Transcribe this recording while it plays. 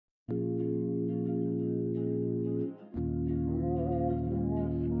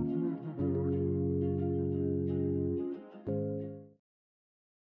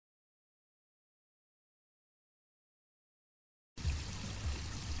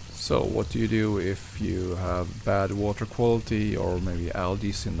So what do you do if you have bad water quality or maybe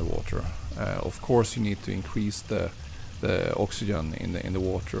algae in the water? Of course you need to increase the oxygen in the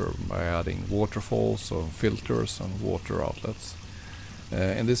water by adding waterfalls or filters and water outlets.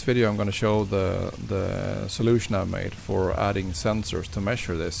 In this video I'm going to show the solution I've made for adding sensors to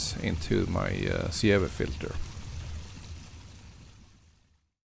measure this into my Sieve filter.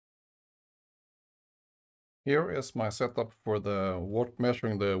 Here is my setup for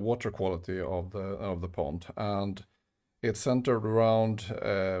measuring the water quality of the pond, and it's centered around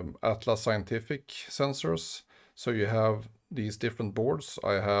Atlas Scientific sensors. So you have these different boards.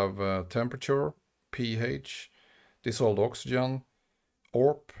 I have temperature, pH, dissolved oxygen,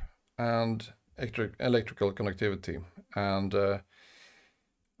 ORP, and electrical conductivity. And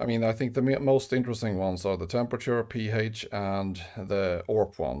I mean, I think the most interesting ones are the temperature, pH, and the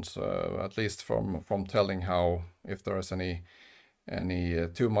ORP ones. At least from telling how, if there is any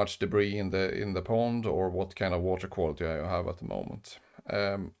too much debris in the pond, or what kind of water quality I have at the moment.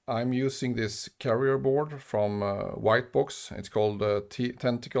 I'm using this carrier board from Whitebox. It's called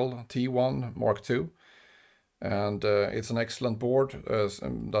Tentacle T1 MKII, and it's an excellent board.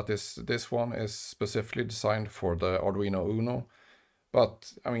 This one is specifically designed for the Arduino Uno.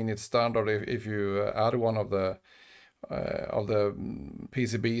 But I mean, it's standard if you add one of the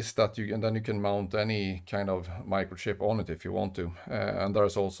PCBs and then you can mount any kind of microchip on it if you want to. And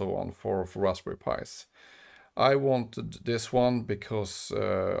there's also one for Raspberry Pis. I wanted this one because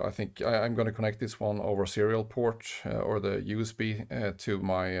I think I'm going to connect this one over serial port or the USB to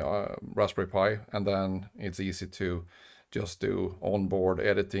my Raspberry Pi, and then it's easy to just do onboard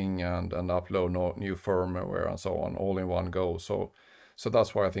editing and upload new firmware and so on all in one go. So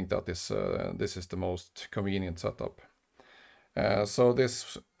that's why I think that this is the most convenient setup. So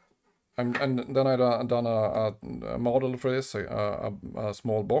this, and then I done a model for this, a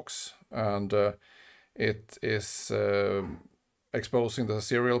small box, and it is exposing the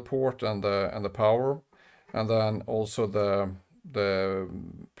serial port and the power, and then also the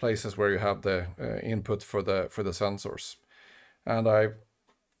places where you have the input for the sensors. And I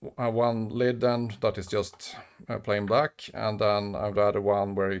have one lid then that is just plain black, and then I've added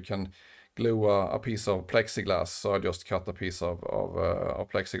one where you can glue a piece of plexiglass. So I just cut a piece of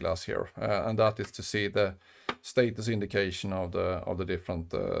plexiglass here, and that is to see the status indication of the different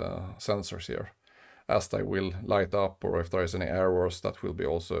sensors here, as they will light up, or if there is any errors, that will be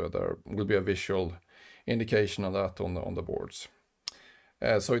also, there will be a visual indication of that on the boards.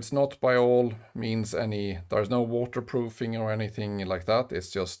 So it's not by all means there's no waterproofing or anything like that.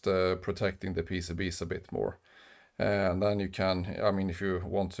 It's just protecting the PCBs a bit more. And then you can, I mean, if you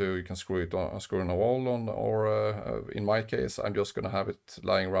want to, you can screw it on a wall or in my case, I'm just going to have it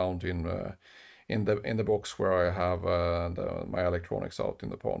lying around in the box where I have my electronics out in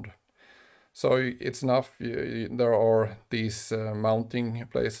the pond. So it's enough. There are these mounting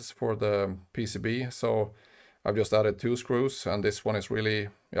places for the PCB. So I've just added 2 screws, and this one is really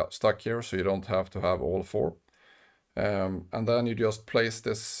stuck here, so you don't have to have all 4. And then you just place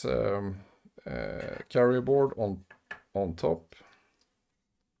this carrier board on top.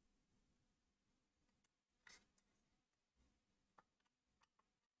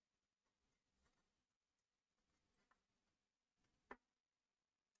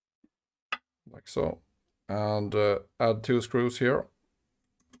 Like so. And add 2 screws here.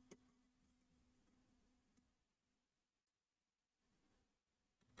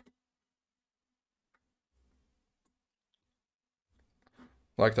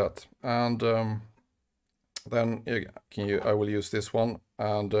 Like that. And then I will use this one,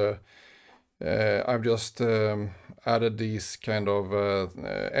 and I've just added these kind of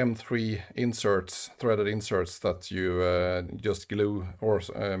M3 inserts, threaded inserts that you just glue or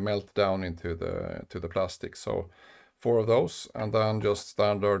melt down into the plastic. So 4 of those, and then just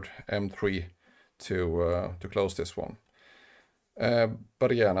standard M3 to close this one.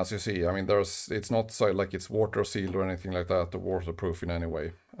 But again, as you see, I mean, it's not so like it's water sealed or anything like that, or waterproof in any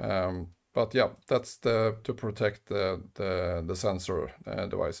way. But yeah, that's to protect the sensor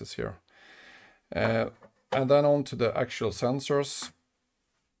devices here. And then on to the actual sensors.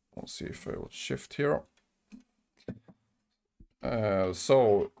 Let's see if I will shift here.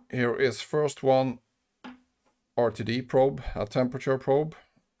 So here is first one, RTD probe, a temperature probe,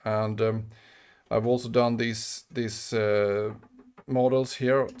 and I've also done these models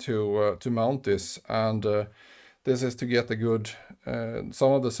here to mount this, and this is to get a good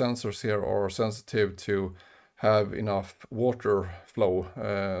some of the sensors here are sensitive to have enough water flow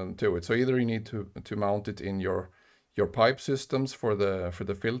to it. So either you need to mount it in your pipe systems for the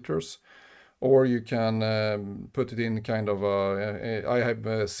filters, or you can put it in kind of I have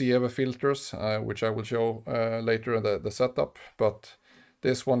CEV filters, which I will show later in the setup, but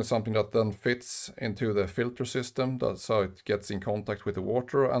this one is something that then fits into the filter system, so it gets in contact with the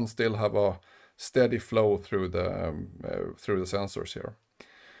water and still have a steady flow through the sensors here.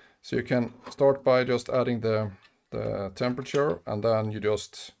 So you can start by just adding the temperature, and then you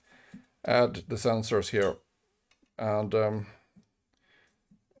just add the sensors here. And let's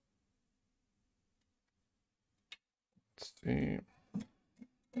see.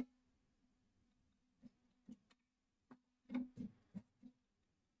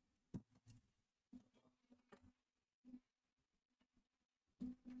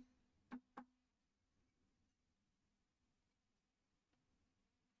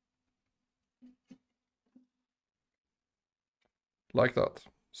 Like that.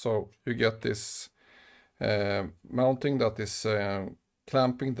 So you get this mounting that is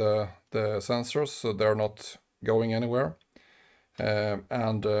clamping the sensors so they're not going anywhere.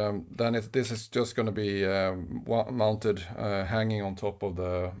 And then this is just going to be mounted hanging on top of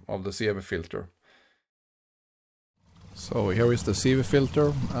the CEV filter. So here is the CEV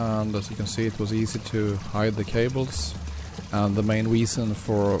filter, and as you can see, it was easy to hide the cables. And the main reason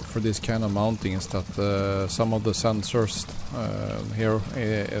for this kind of mounting is that some of the sensors here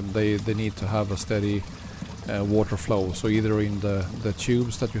they need to have a steady water flow. So either in the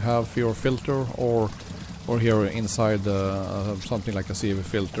tubes that you have for your filter, or here inside something like a CEV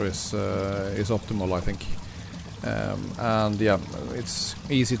filter is optimal, I think. And yeah, it's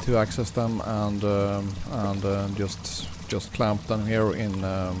easy to access them and just clamp them here in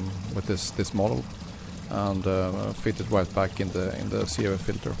with this model, and fit it right back in the CEV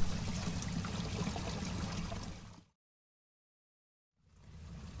filter.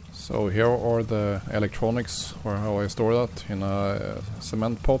 So here are the electronics, or how I store that, in a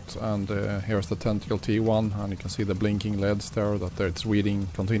cement pot, and here's the Tentacle T1, and you can see the blinking LEDs there, that it's reading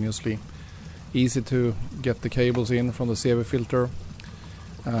continuously. Easy to get the cables in from the CEV filter,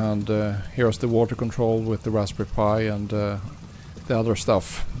 and here's the water control with the Raspberry Pi and the other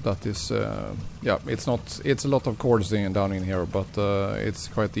stuff that is, yeah, it's a lot of cords down in here, but it's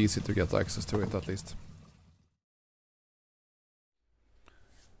quite easy to get access to it at least.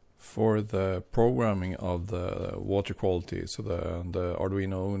 For the programming of the water quality, so the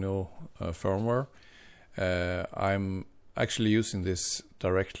Arduino Uno firmware, I'm actually using this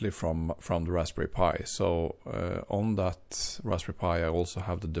directly from the Raspberry Pi. So on that Raspberry Pi I also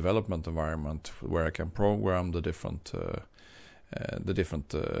have the development environment where I can program the different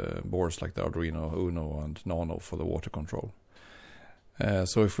boards like the Arduino Uno and Nano for the water control.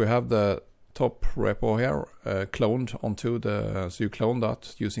 So if we have the top repo here cloned onto so you clone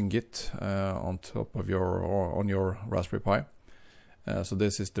that using Git on top of on your Raspberry Pi. So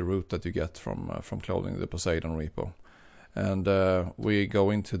this is the root that you get from cloning the Poseidon repo. And we go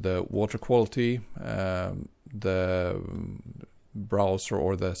into the water quality, the browser,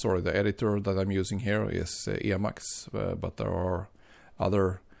 or the editor that I'm using here is Emacs, but there are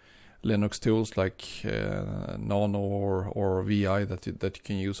other Linux tools like Nano or VI that you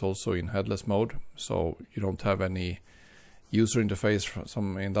can use also in headless mode. So you don't have any user interface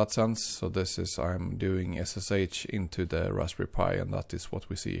in that sense. So this is, I'm doing SSH into the Raspberry Pi, and that is what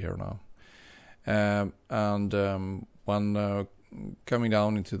we see here now. When coming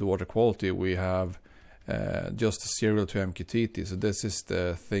down into the water quality, we have just a serial to MKII. So this is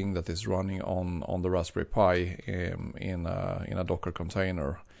the thing that is running on the Raspberry Pi in a Docker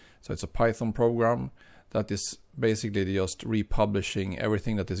container. So it's a Python program that is basically just republishing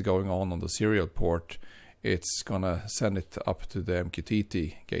everything that is going on the serial port. It's gonna send it up to the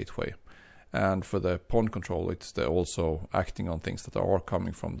MKII gateway. And for the point control, it's also acting on things that are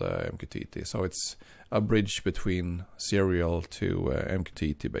coming from the MKII. So it's a bridge between serial to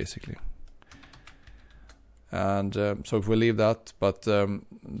MKII basically. And so if we leave that, but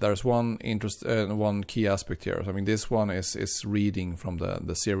there's one key aspect here. I mean, this one is reading from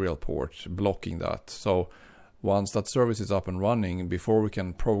the serial port, blocking that. So once that service is up and running, before we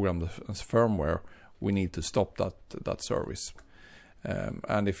can program the firmware, we need to stop that service.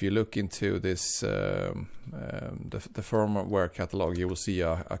 And if you look into this the firmware catalog, you will see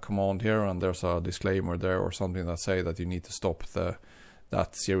a command here, and there's a disclaimer there or something that say that you need to stop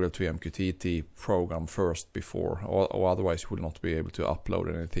that serial to MQTT program first before, or otherwise you will not be able to upload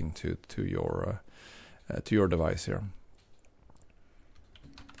anything to your device here.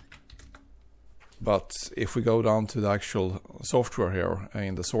 But if we go down to the actual software here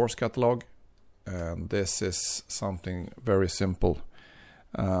in the source catalog, this is something very simple,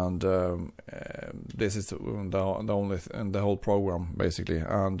 and this is the only in the whole program basically,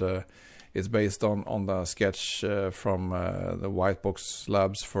 and it's based on the sketch from the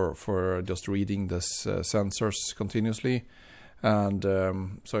Whiteboxlabs for just reading this sensors continuously. And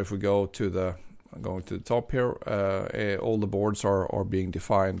so if we go to the top here, all the boards are being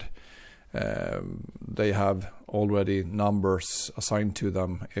defined. They have already numbers assigned to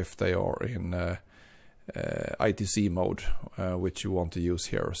them if they are in ITC mode, which you want to use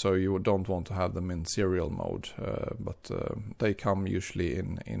here. So you don't want to have them in serial mode, but they come usually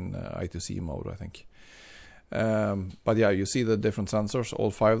in ITC mode, I think. But yeah, you see the different sensors,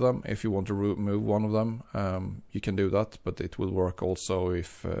 all 5 of them. If you want to remove one of them, you can do that, but it will work also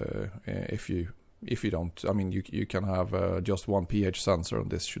if you don't. I mean, you can have just one pH sensor, and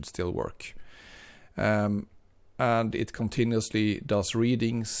this should still work. And it continuously does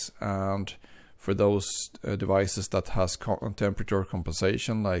readings, and for those devices that has temperature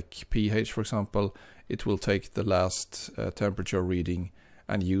compensation, like pH for example, it will take the last temperature reading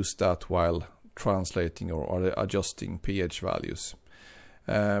and use that while translating or adjusting pH values.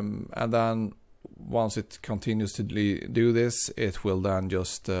 And then once it continues to do this, it will then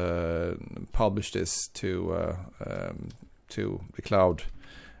just publish this to the cloud.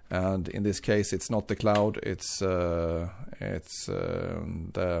 And in this case, it's not the cloud; it's the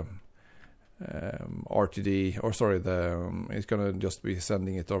RTD, or sorry, it's gonna just be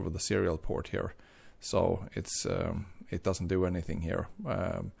sending it over the serial port here. So it doesn't do anything here,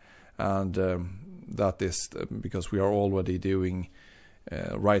 and that is because we are already doing.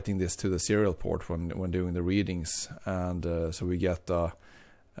 Writing this to the serial port when doing the readings, and so we get a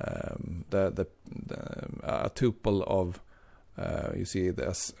tuple of you see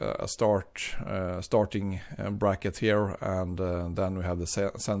there's a starting bracket here, and then we have the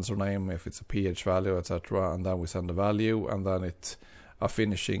sensor name if it's a pH value, etc., and then we send the value, and then it's a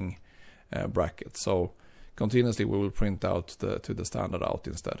finishing bracket. So continuously we will print out to the standard out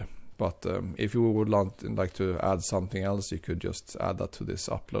instead. But if you would like to add something else, you could just add that to this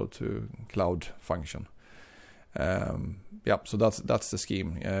upload to cloud function. Yeah, so that's the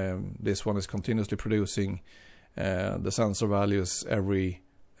scheme. This one is continuously producing the sensor values every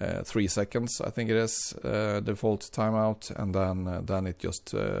 3 seconds, I think it is, default timeout, and then it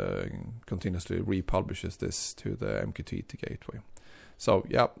just continuously republishes this to the MQTT gateway. So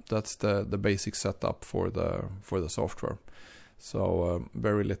yeah, that's the basic setup for the software. So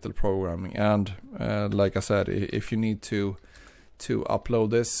very little programming, and like I said, if you need to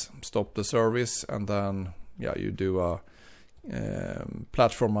upload this, stop the service, and then yeah, you do a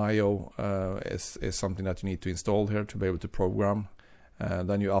platform IO is something that you need to install here to be able to program.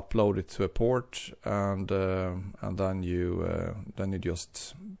 Then you upload it to a port, and then you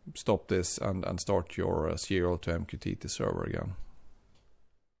just stop this and start your serial to MQTT server again.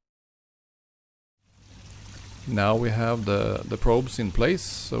 Now we have the probes in place,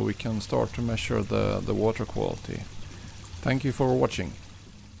 so we can start to measure the water quality. Thank you for watching.